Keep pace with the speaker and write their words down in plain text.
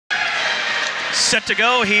Set to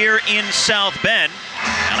go here in South Bend.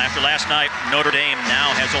 And after last night, Notre Dame now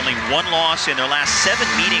has only one loss in their last 7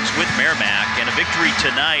 meetings with Merrimack, and a victory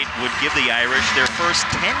tonight would give the Irish their first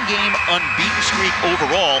 10-game unbeaten streak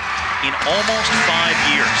overall in almost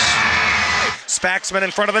 5 years. Spaxman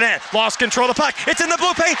in front of the net, lost control of the puck, it's in the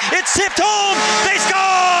blue paint, it's tipped home, they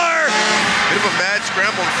score! Bit of a mad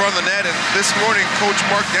scramble in front of the net, and this morning Coach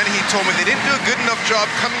Mark Dennehy told me they didn't do a good enough job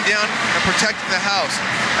coming down and protecting the house,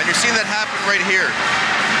 and you're seeing that happen right here.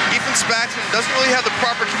 Ethan Spaxman doesn't really have the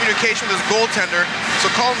proper communication with his goaltender, so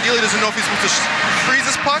Colin Delia doesn't know if he's supposed to freeze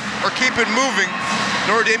this puck or keep it moving.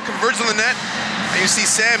 Notre Dame converges on the net, and you see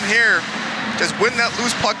Sam here just win that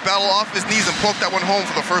loose puck battle off his knees and poke that one home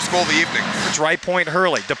for the first goal of the evening. It's right point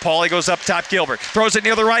Hurley. DePauli goes up top. Gilbert throws it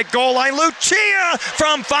near the right goal line. Lucia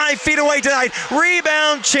from 5 feet away tonight.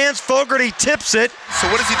 Rebound chance. Fogarty tips it.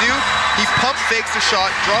 So what does he do? He pump fakes the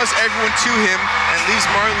shot, draws everyone to him, and leaves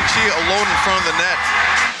Mario Lucia alone in front of the net.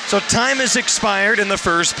 So time has expired in the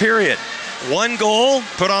first period. 1 goal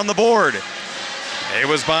put on the board. It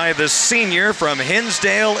was by the senior from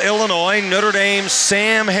Hinsdale, Illinois, Notre Dame's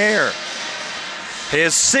Sam Hare.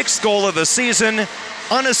 His 6th goal of the season,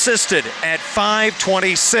 unassisted at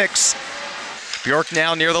 5:26. Bjork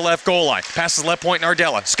now near the left goal line. Passes left point,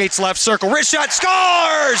 Nardella. Skates left circle, wrist shot,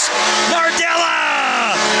 scores!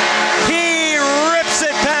 Nardella! He rips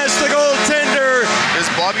it past the goaltender. There's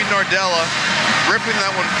Bobby Nardella ripping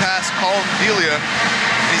that one past Colin Delia.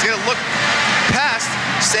 And he's gonna look past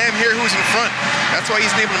Sam here, who's in front. That's why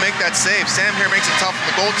he's able to make that save. Sam here makes it tough for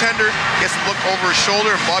the goaltender, gets to look over his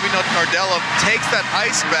shoulder, and Bobby Nardella takes that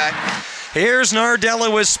ice back. Here's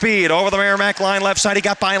Nardella with speed over the Merrimack line, left side. He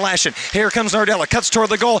got by Lashin. Here comes Nardella, cuts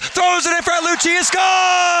toward the goal, throws it in front. Lucia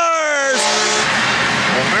scores!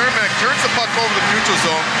 Well, Merrimack turns the puck over the neutral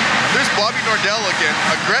zone. There's Bobby Nardella again,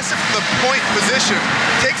 aggressive from the point position,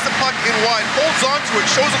 takes the puck in wide, holds onto it,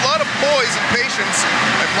 shows a lot of poise and patience,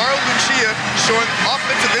 and Mario Lucia showing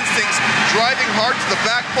offensive instincts, driving hard to the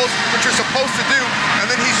back post, which you're supposed to do, and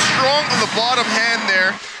then he's strong on the bottom hand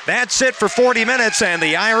there. That's it for 40 minutes, and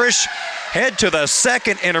the Irish head to the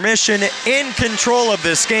second intermission in control of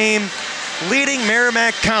this game, leading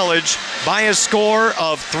Merrimack College by a score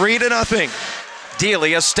of 3-0.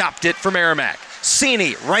 Delia stopped it for Merrimack.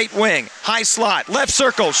 Cini, right wing, high slot, left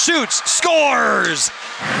circle, shoots, scores!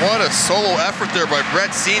 What a solo effort there by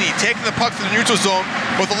Brett Cini, taking the puck to the neutral zone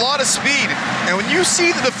with a lot of speed. And when you see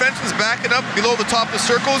the defenseman's backing up below the top of the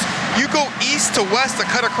circles, you go east to west to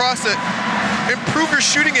cut across it. Improve your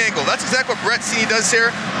shooting angle. That's exactly what Brett Cini does here.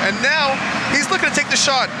 And now he's looking to take the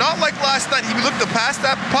shot. Not like last night, he looked to pass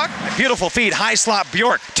that puck. Beautiful feed, high slot,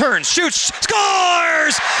 Bjork turns, shoots,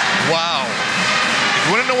 scores! Wow. If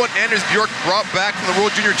you want to know what Anders Bjork brought back from the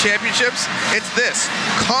World Junior Championships, it's this: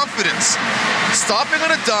 confidence. Stopping on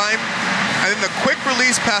a dime, and then the quick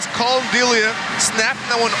release past Colin Delia, snapping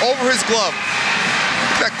that one over his glove.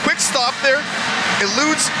 That quick stop there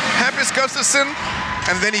eludes Hampus Gustafsson,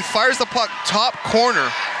 and then he fires the puck top corner.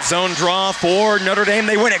 Zone draw for Notre Dame.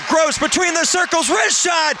 They win it. Gross between the circles. Wrist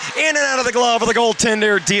shot in and out of the glove of the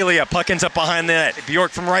goaltender, Delia. Puck ends up behind the net. Bjork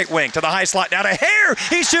from right wing to the high slot. Now to Hare.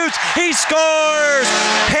 He shoots. He scores.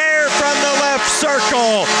 Hare from the left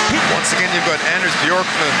circle. Once again, you've got Anders Bjork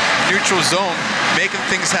in the neutral zone, making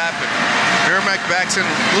things happen. Merrimack backs in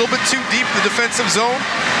a little bit too deep in the defensive zone.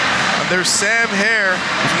 And there's Sam Hare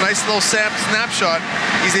with a nice little snapshot.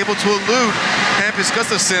 He's able to elude Hampus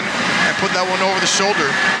Gustafsson and put that one over the shoulder.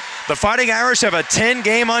 The Fighting Irish have a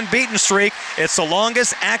 10-game unbeaten streak. It's the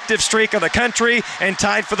longest active streak of the country and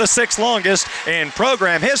tied for the 6th longest in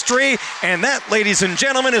program history. And that, ladies and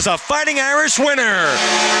gentlemen, is a Fighting Irish winner.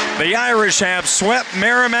 The Irish have swept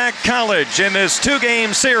Merrimack College in this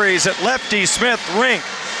 2-game series at Lefty Smith Rink.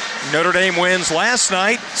 Notre Dame wins last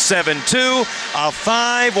night, 7-2, a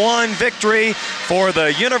 5-1 victory for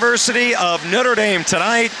the University of Notre Dame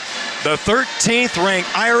tonight. The 13th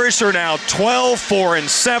ranked Irish are now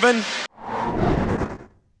 12-4-7.